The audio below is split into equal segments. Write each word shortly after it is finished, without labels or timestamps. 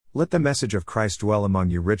Let the message of Christ dwell among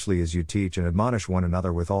you richly as you teach and admonish one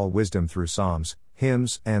another with all wisdom through psalms,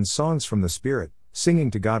 hymns, and songs from the Spirit,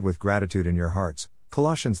 singing to God with gratitude in your hearts.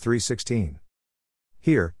 Colossians 3:16.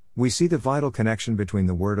 Here, we see the vital connection between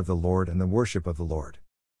the word of the Lord and the worship of the Lord.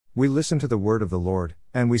 We listen to the word of the Lord,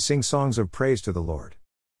 and we sing songs of praise to the Lord.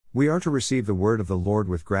 We are to receive the word of the Lord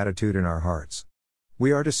with gratitude in our hearts.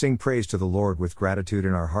 We are to sing praise to the Lord with gratitude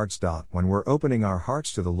in our hearts. When we're opening our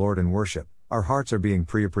hearts to the Lord in worship, our hearts are being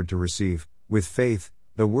prepared to receive, with faith,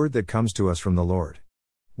 the word that comes to us from the Lord.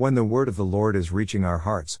 When the word of the Lord is reaching our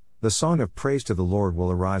hearts, the song of praise to the Lord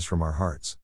will arise from our hearts.